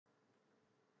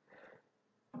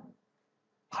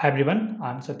Hi everyone,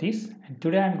 I'm Satish and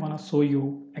today I'm going to show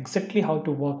you exactly how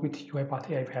to work with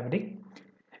UiPath AI Fabric.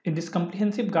 In this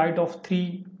comprehensive guide of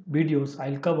 3 videos,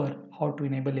 I'll cover how to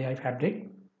enable AI Fabric,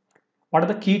 what are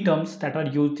the key terms that are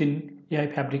used in AI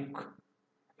Fabric,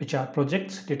 which are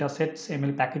projects, datasets,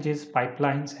 ML packages,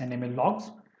 pipelines, and ML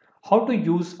logs, how to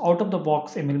use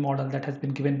out-of-the-box ML model that has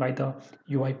been given by the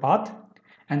UiPath,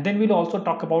 and then we'll also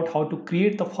talk about how to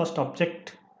create the first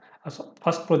project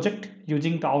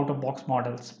using the out-of-box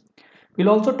models. We'll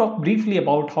also talk briefly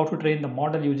about how to train the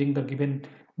model using the given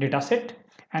dataset.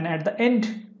 And at the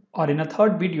end, or in a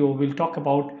third video, we'll talk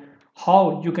about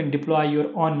how you can deploy your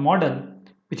own model,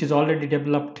 which is already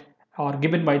developed or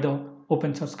given by the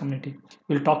open source community.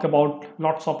 We'll talk about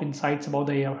lots of insights about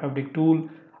the AI Fabric tool,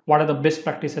 what are the best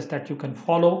practices that you can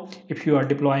follow if you are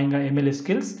deploying ML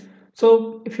skills.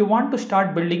 So if you want to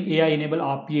start building AI enabled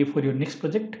RPA for your next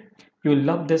project, you will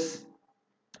love this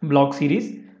blog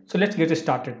series. So let's get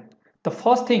started. The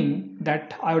first thing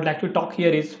that I would like to talk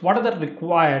here is what are the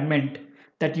requirement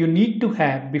that you need to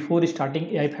have before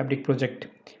starting AI Fabric project.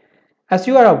 As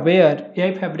you are aware,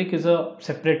 AI Fabric is a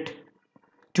separate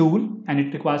tool and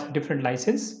it requires a different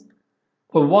license.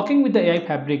 For working with the AI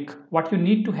Fabric, what you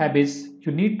need to have is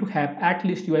you need to have at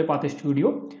least UiPath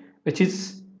Studio, which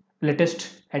is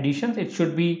latest editions. It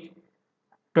should be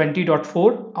 20.4,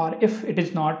 or if it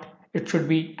is not, it should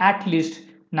be at least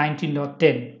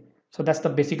 19.10. So that's the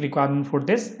basic requirement for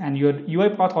this, and your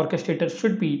UiPath orchestrator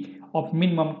should be of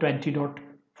minimum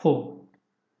 20.4.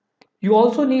 You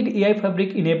also need AI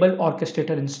Fabric enabled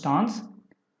orchestrator instance,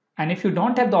 and if you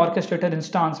don't have the orchestrator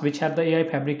instance which have the AI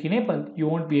Fabric enabled, you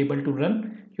won't be able to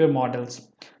run your models.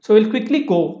 So we'll quickly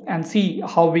go and see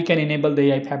how we can enable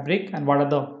the AI Fabric and what are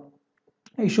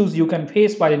the issues you can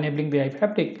face while enabling the AI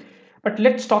Fabric. But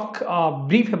let's talk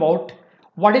brief about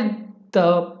what is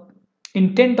the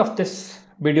intent of this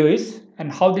video is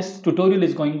and how this tutorial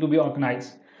is going to be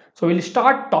organized. So we'll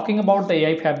start talking about the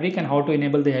AI Fabric and how to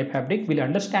enable the AI Fabric. We'll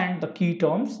understand the key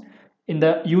terms in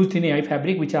the used in AI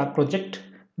Fabric, which are project,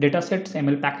 datasets,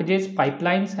 ML packages,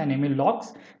 pipelines, and ML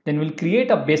logs. Then we'll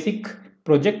create a basic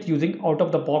project using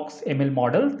out-of-the-box ML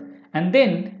model, and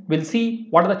then we'll see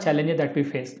what are the challenges that we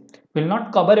face. We'll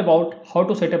not cover about how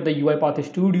to set up the UiPath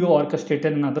Studio, orchestrator,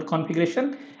 and other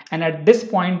configuration. And at this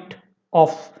point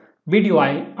of video,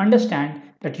 I understand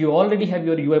that you already have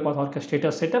your UiPath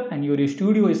orchestrator set up and your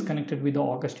studio is connected with the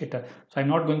orchestrator. So I'm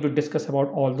not going to discuss about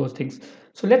all those things.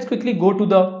 So let's quickly go to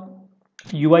the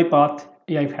UiPath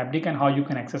AI Fabric and how you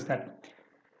can access that.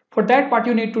 For that, what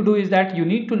you need to do is that you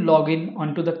need to log in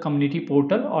onto the community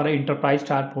portal or an enterprise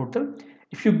star portal.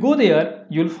 If you go there,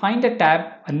 you'll find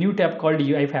a new tab called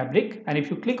UI Fabric. And if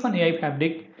you click on AI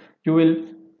Fabric, you will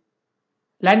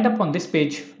land up on this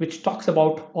page, which talks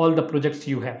about all the projects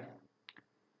you have.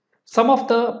 Some of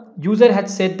the user had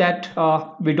said that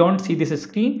we don't see this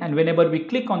screen, and whenever we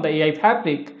click on the AI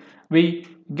Fabric, we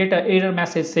get an error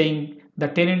message saying the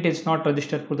tenant is not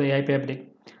registered for the AI Fabric.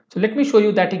 So let me show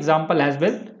you that example as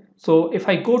well. So if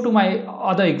I go to my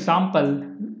other example,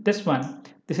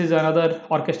 this is another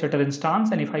orchestrator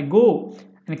instance, and if I go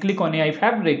and click on AI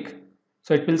Fabric,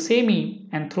 so it will say me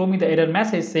and throw me the error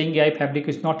message saying AI Fabric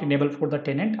is not enabled for the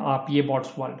tenant RPA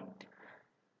bots world.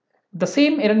 The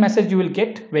same error message you will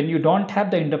get when you don't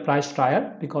have the enterprise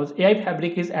trial, because AI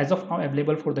Fabric is as of now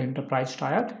available for the enterprise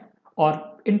trial or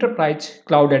enterprise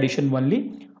cloud edition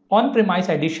only. On-premise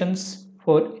editions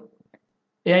for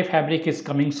AI Fabric is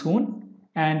coming soon,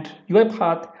 and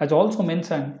UiPath has also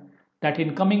mentioned that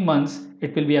in coming months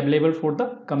it will be available for the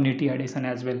community edition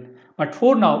as well. But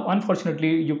for now,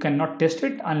 unfortunately, you cannot test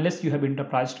it unless you have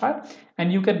enterprise trial,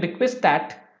 and you can request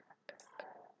that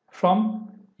from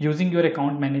using your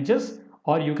account managers,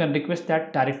 or you can request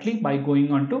that directly by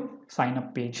going on to sign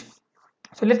up page.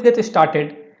 So let's get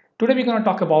started. Today we're going to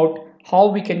talk about how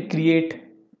we can create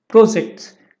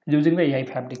projects using the AI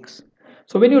fabrics.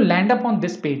 So when you land up on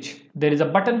this page, there is a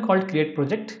button called create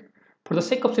project. For the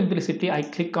sake of simplicity, I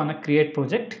click on a create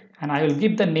project and I will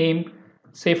give the name,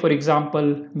 say for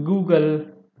example, Google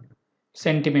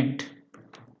Sentiment.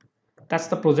 That's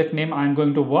the project name I'm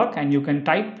going to work, and you can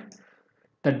type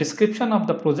the description of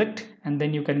the project and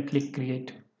then you can click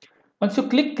create. Once you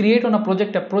click create on a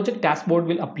project dashboard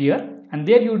will appear, and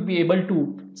there you would be able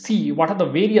to see what are the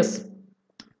various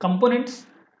components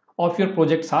of your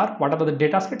projects are, what are the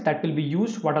data sets that will be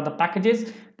used, what are the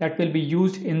packages that will be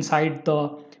used inside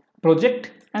the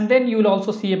project, and then you will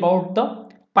also see about the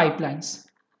pipelines.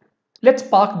 Let's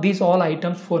park these all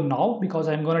items for now because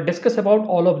I'm going to discuss about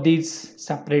all of these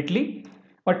separately.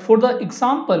 But for the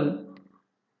example,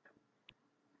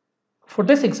 For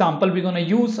this example, we're going to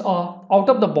use a out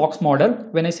of the box model.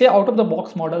 When I say out of the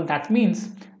box model, that means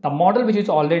the model which is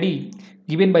already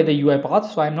given by the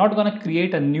UiPath. So I'm not going to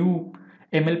create a new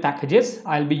ML packages.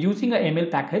 I'll be using a ML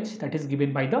package that is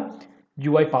given by the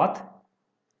UiPath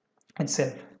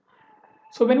itself.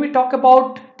 So when we talk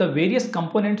about the various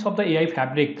components of the AI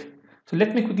fabric, so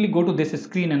let me quickly go to this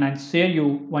screen and I'll share you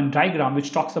one diagram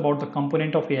which talks about the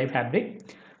component of AI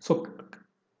fabric. So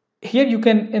here you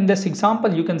can, in this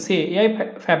example, you can say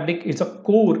AI fabric is a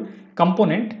core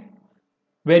component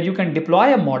where you can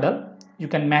deploy a model, you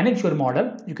can manage your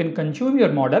model, you can consume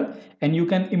your model, and you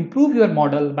can improve your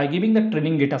model by giving the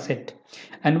training data set.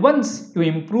 And once you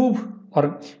improve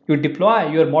or you deploy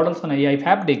your models on AI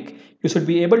fabric, you should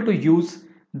be able to use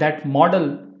that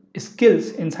model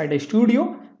skills inside a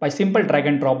studio by simple drag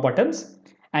and drop buttons,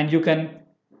 and you can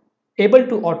able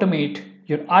to automate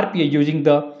your RPA using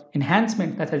the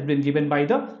enhancement that has been given by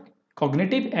the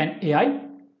cognitive and AI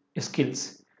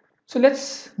skills. So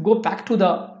let's go back to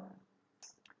the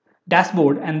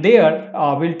dashboard, and there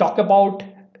we'll talk about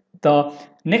the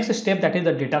next step, that is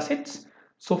the data sets.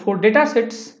 So for data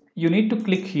sets, you need to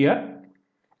click here,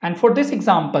 and for this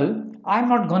example, I'm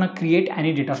not going to create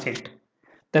any data set.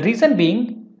 The reason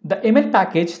being, the ML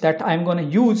package that I'm going to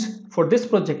use for this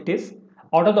project is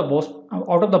out of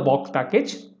the box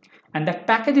package, and that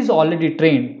package is already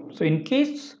trained. So in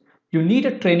case you need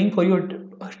a training for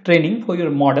your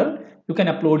model, you can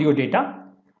upload your data,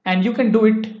 and you can do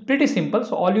it pretty simple.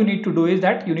 So all you need to do is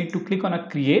that you need to click on a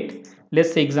create.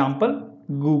 Let's say example,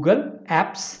 Google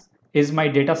Apps is my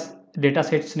data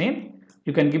sets name.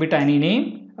 You can give it any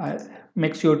name.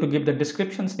 Make sure to give the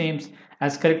descriptions names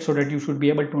as correct so that you should be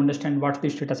able to understand what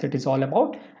this data set is all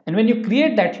about. And when you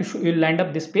create that, you'll land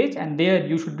up this page, and there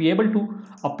you should be able to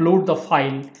upload the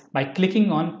file by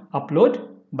clicking on upload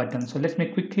button. So let me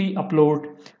quickly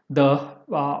upload the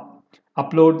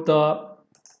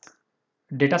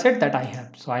data set that I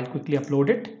have. So I'll quickly upload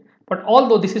it. But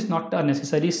although this is not a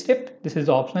necessary step, this is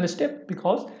the optional step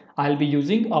because I'll be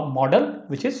using a model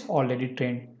which is already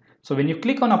trained. So when you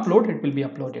click on upload, it will be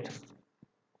uploaded,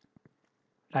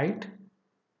 right?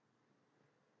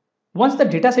 Once the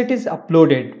dataset is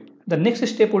uploaded, the next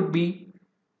step would be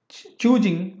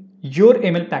choosing your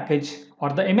ML package or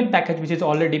the ML package which has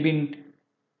already been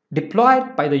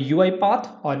deployed by the UiPath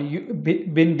or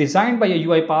been designed by a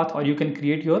UiPath, or you can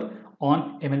create your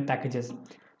own ML packages.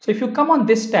 So if you come on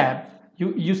this tab,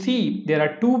 you see there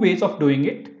are two ways of doing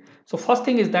it. So first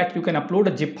thing is that you can upload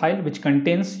a zip file which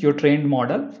contains your trained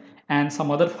model and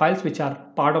some other files which are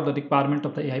part of the requirement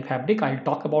of the AI fabric. I'll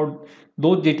talk about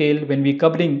those detail when we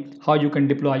covering how you can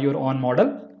deploy your own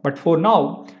model. But for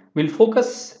now, we'll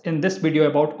focus in this video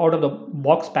about out of the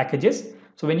box packages.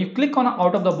 So when you click on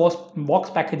out of the box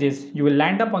packages, you will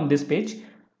land up on this page,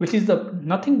 which is the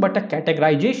nothing but a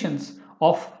categorizations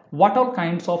of what all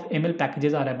kinds of ML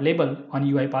packages are available on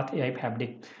UiPath AI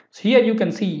Fabric. So here you can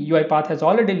see UiPath has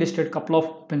already listed a couple of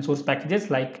open source packages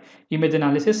like image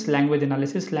analysis,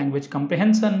 language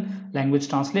comprehension, language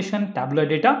translation, tabular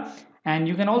data. And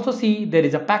you can also see there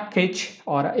is a package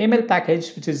or a ML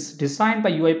package which is designed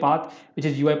by UiPath, which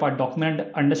is UiPath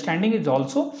document understanding, is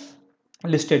also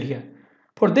listed here.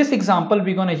 For this example,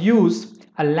 we're going to use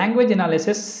a language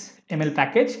analysis ML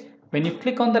package. When you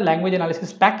click on the language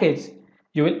analysis package,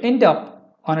 you will end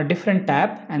up on a different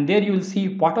tab, and there you will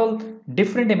see what all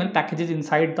different ML packages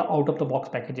inside the out of the box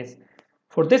packages.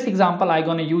 For this example, I'm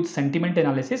going to use sentiment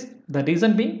analysis. The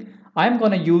reason being, I'm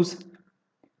going to use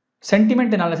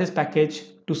sentiment analysis package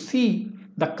to see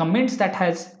the comments that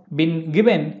has been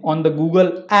given on the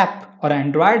Google app or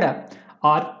Android app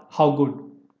are how good.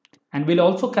 And we'll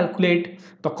also calculate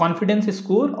the confidence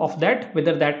score of that,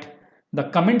 whether that the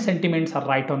comment sentiments are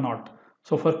right or not.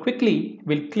 So for quickly,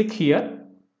 we'll click here,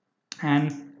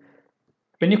 and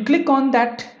when you click on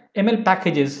that ML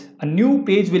packages, a new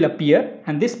page will appear,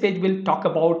 and this page will talk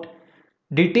about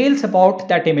details about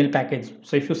that ML package.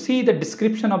 So if you see the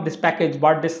description of this package,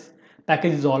 what this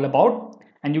package is all about,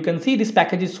 and you can see this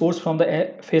package is sourced from the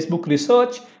Facebook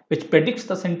research, which predicts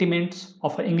the sentiments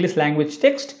of an English language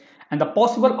text, and the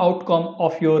possible outcome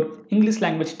of your English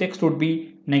language text would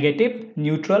be negative,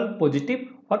 neutral, positive,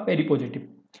 or very positive.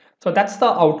 So that's the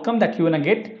outcome that you want to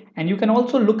get. And you can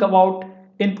also look about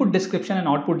input description and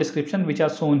output description, which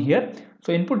are shown here.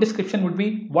 So input description would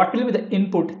be what will be the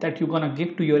input that you're going to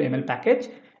give to your ML package,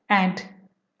 and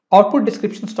output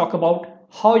descriptions talk about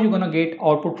how you're going to get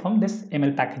output from this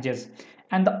ML packages.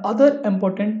 And the other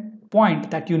important point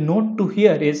that you note to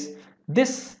here is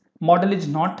this model is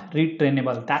not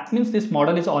retrainable. That means this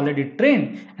model is already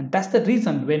trained, and that's the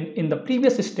reason when in the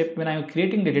previous step when I am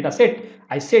creating the data set,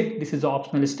 I said this is an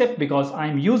optional step because I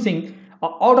am using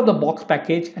out of the box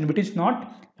package and which is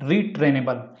not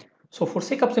retrainable. So for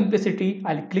sake of simplicity,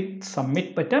 I'll click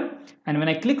submit button, and when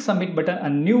I click submit button, a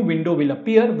new window will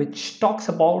appear which talks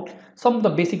about some of the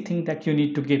basic things that you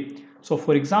need to give. So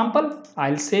for example,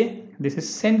 I'll say this is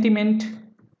sentiment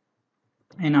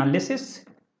analysis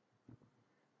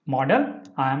model.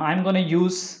 I'm going to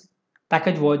use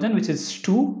package version which is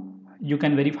 2. You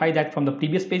can verify that from the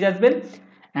previous page as well.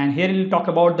 And here we'll talk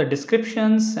about the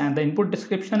descriptions and the input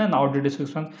description and output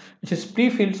description, which is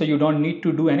pre-filled, so you don't need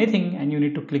to do anything and you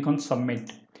need to click on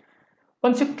submit.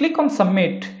 Once you click on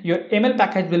submit, your ML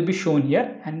package will be shown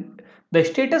here, and the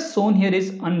status shown here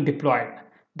is undeployed.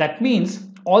 That means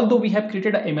although we have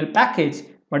created a ML package,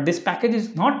 but this package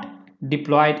is not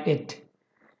deployed yet.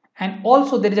 And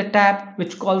also there is a tab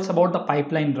which calls about the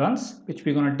pipeline runs, which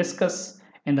we're going to discuss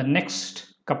in the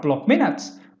next couple of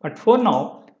minutes. But for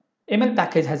now, ML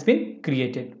package has been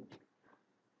created.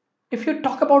 If you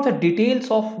talk about the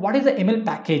details of what is the ML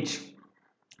package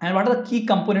and what are the key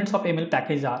components of ML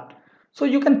package are. So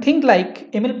you can think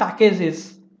like ML package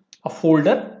is a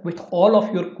folder with all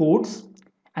of your codes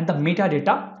and the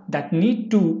metadata that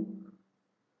need to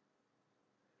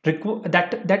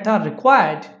that are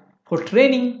required for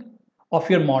training of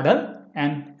your model,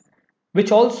 and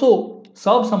which also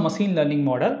serves a machine learning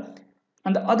model.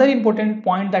 And the other important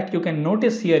point that you can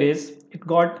notice here is it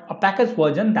got a package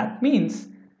version. That means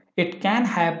it can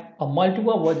have a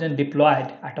multiple version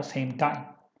deployed at the same time.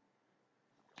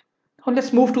 Now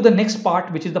let's move to the next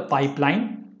part, which is the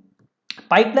pipeline.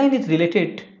 Pipeline is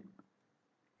related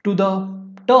to the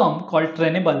term called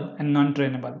trainable and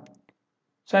non-trainable.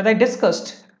 So as I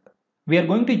discussed, we are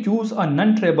going to use a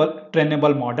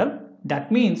non-trainable model.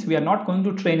 That means we are not going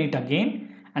to train it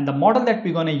again, and the model that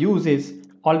we're going to use is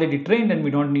already trained and we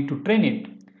don't need to train it.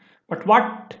 But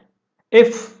what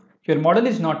if your model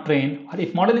is not trained, or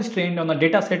if model is trained on a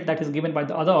data set that is given by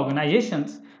the other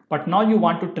organizations, but now you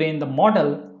want to train the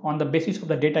model on the basis of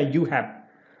the data you have?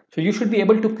 So you should be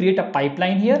able to create a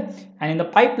pipeline here, and in the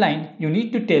pipeline you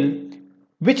need to tell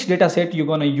which data set you're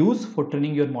going to use for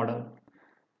training your model.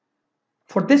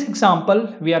 For this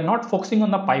example, we are not focusing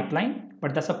on the pipeline,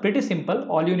 but that's a pretty simple.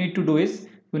 All you need to do is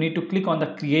you need to click on the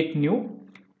create new,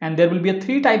 and there will be a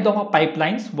 3 types of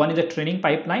pipelines. One is a training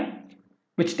pipeline,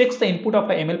 which takes the input of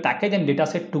a ML package and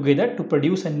dataset together to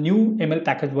produce a new ML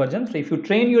package version. So if you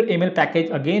train your ML package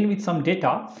again with some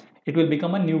data, it will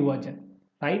become a new version,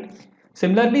 right?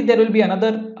 Similarly, there will be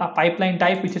another pipeline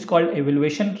type which is called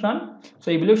evaluation run. So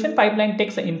evaluation pipeline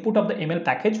takes the input of the ML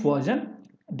package version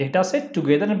dataset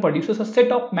together and produces a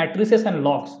set of matrices and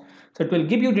logs. So it will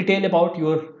give you detail about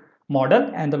your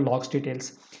model and the logs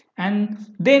details. And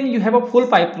then you have a full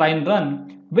pipeline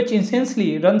run, which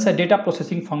essentially runs a data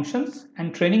processing functions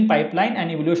and training pipeline and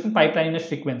evaluation pipeline in a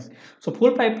sequence. So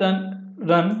full pipeline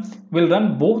run will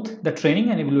run both the training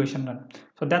and evaluation run.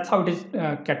 So that's how it is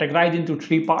categorized into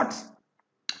 3 parts.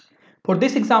 For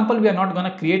this example, we are not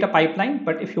going to create a pipeline,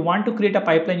 but if you want to create a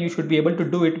pipeline, you should be able to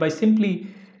do it by simply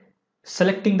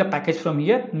selecting the package from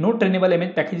here. No trainable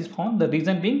ML package is found. The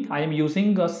reason being I am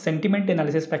using a sentiment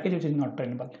analysis package which is not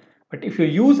trainable. But if you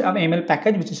use an ML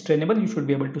package which is trainable, you should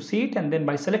be able to see it, and then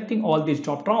by selecting all these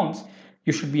drop downs,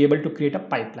 you should be able to create a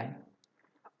pipeline.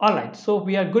 Alright, so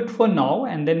we are good for now,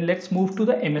 and then let's move to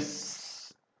the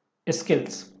MS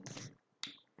skills.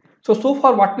 So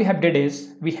far what we have did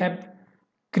is we have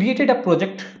created a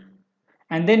project,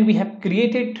 and then we have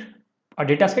created a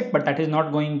dataset, but that is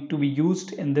not going to be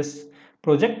used in this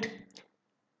project.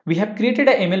 We have created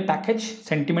a ML package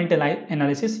sentiment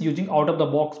analysis using out of the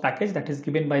box package that is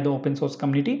given by the open source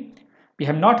community. We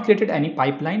have not created any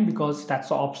pipeline because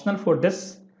that's optional for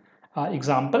this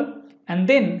example. And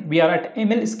then we are at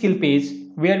ML skill page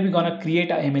where we're going to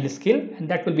create a ML skill, and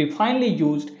that will be finally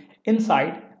used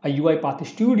inside a UiPath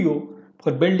Studio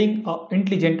for building an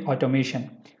intelligent automation.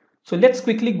 So let's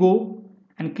quickly go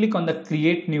and click on the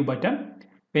create new button.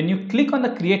 When you click on the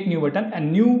create new button, a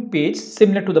new page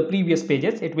similar to the previous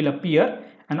pages, it will appear,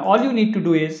 and all you need to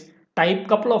do is type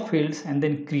couple of fields and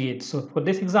then create. So for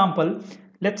this example,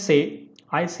 let's say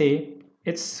I say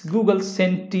it's Google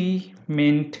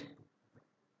sentiment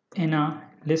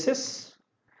analysis,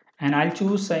 and I'll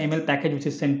choose a ML package which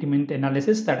is sentiment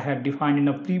analysis that I have defined in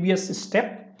a previous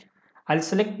step. I'll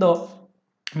select the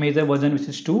major version which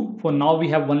is 2. For now we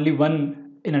have only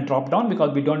one in a drop down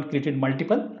because we don't created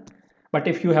multiple, but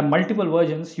if you have multiple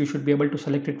versions you should be able to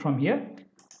select it from here.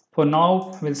 For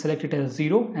now we'll select it as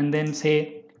 0 and then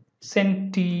say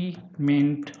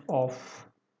sentiment of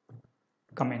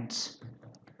comments.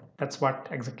 That's what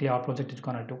exactly our project is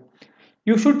gonna do.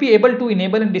 You should be able to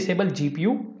enable and disable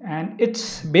GPU, and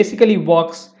it's basically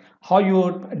works how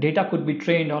your data could be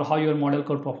trained or how your model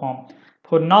could perform.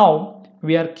 For now,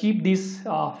 we are keep this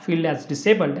field as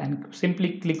disabled and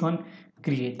simply click on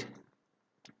create.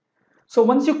 So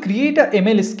once you create a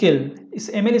ML skill, this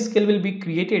ML skill will be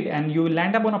created and you will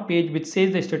land up on a page which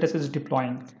says the status is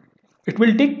deploying. It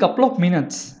will take a couple of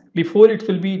minutes before it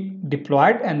will be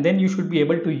deployed, and then you should be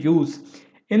able to use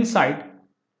inside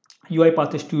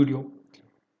UiPath Studio.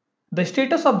 The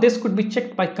status of this could be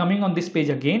checked by coming on this page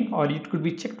again, or it could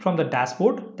be checked from the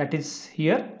dashboard that is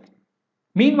here.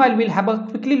 Meanwhile, we'll have a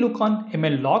quickly look on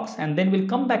ML logs, and then we'll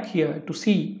come back here to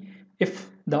see if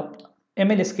the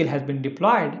ML skill has been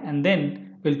deployed, and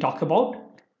then we'll talk about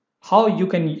how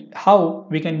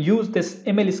we can use this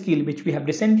ML skill which we have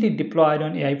recently deployed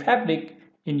on AI Fabric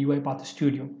in UiPath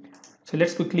Studio. So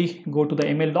let's quickly go to the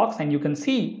ML logs, and you can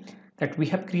see that we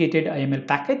have created a ML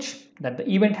package, that the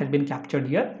event has been captured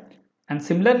here. And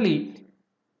similarly,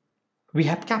 we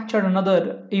have captured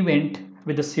another event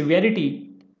with the severity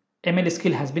ML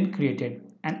skill has been created.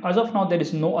 And as of now, there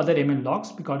is no other ML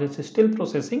logs because it's still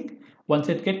processing. Once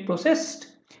it gets processed,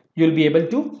 you'll be able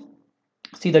to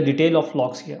see the detail of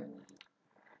logs here.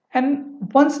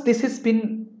 And once this has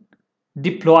been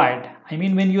deployed, I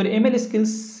mean, when your ML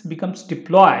skills becomes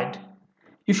deployed,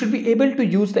 you should be able to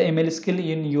use the ML skill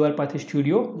in UiPath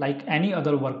Studio like any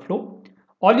other workflow.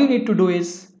 All you need to do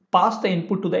is pass the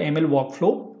input to the ML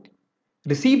workflow,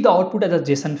 receive the output as a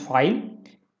JSON file,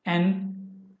 and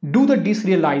do the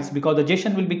deserialize, because the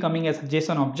JSON will be coming as a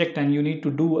JSON object and you need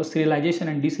to do a serialization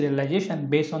and deserialization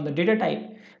based on the data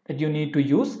type that you need to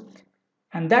use.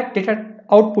 And that data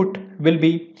output will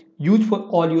be used for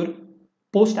all your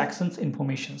post actions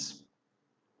informations.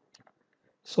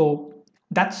 So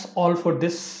that's all for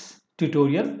this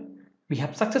tutorial. We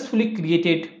have successfully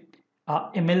created a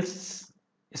ML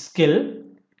skill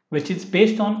which is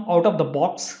based on out of the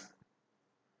box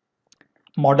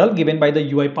model given by the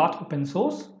UiPath open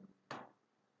source.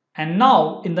 And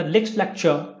now in the next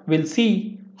lecture, we'll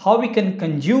see how we can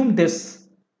consume this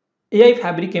AI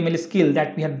Fabric ML skill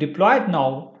that we have deployed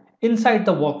now inside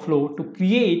the workflow to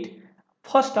create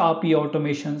first RPA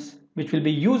automations, which will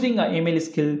be using a ML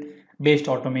skill based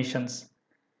automations.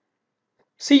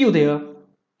 See you there.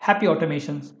 Happy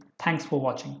automations. Thanks for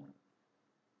watching.